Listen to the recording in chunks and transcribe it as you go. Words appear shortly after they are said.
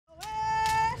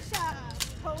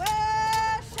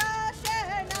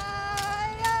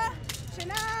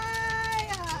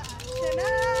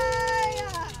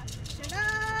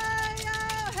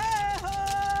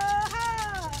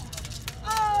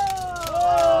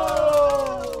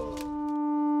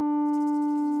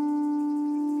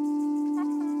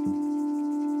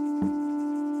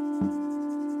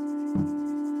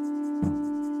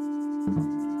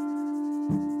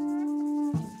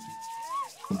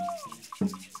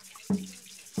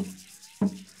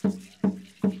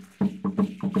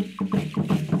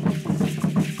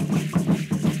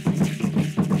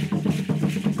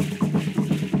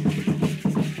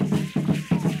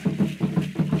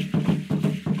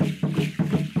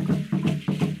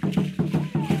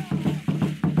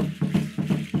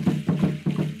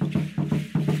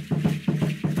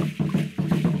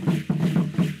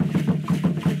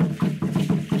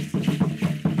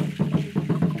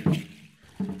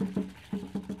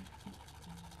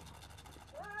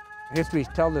History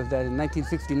tells us that in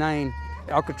 1969,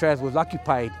 Alcatraz was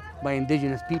occupied by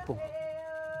indigenous people.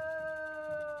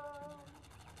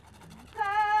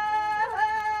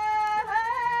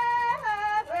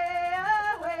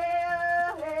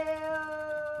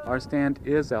 Our stand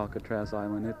is Alcatraz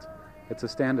Island. It's a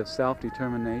stand of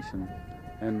self-determination,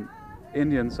 and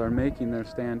Indians are making their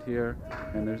stand here,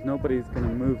 and there's nobody that's going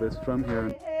to move us from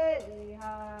here.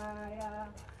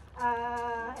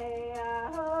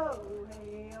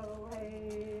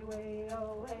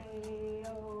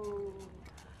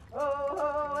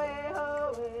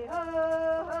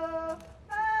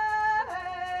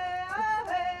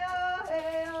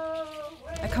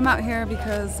 I come out here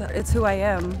because it's who I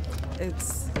am.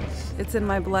 It's in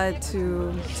my blood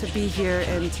to be here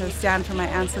and to stand for my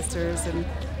ancestors and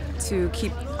to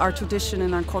keep our tradition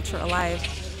and our culture alive.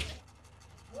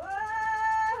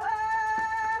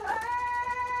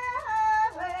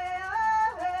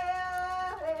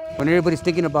 When everybody's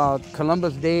thinking about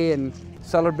Columbus Day and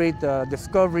celebrate the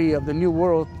discovery of the new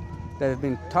world that has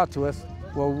been taught to us,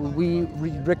 well, we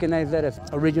recognize that as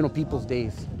original people's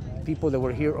days. People that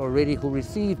were here already who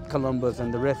received Columbus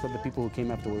and the rest of the people who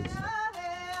came afterwards.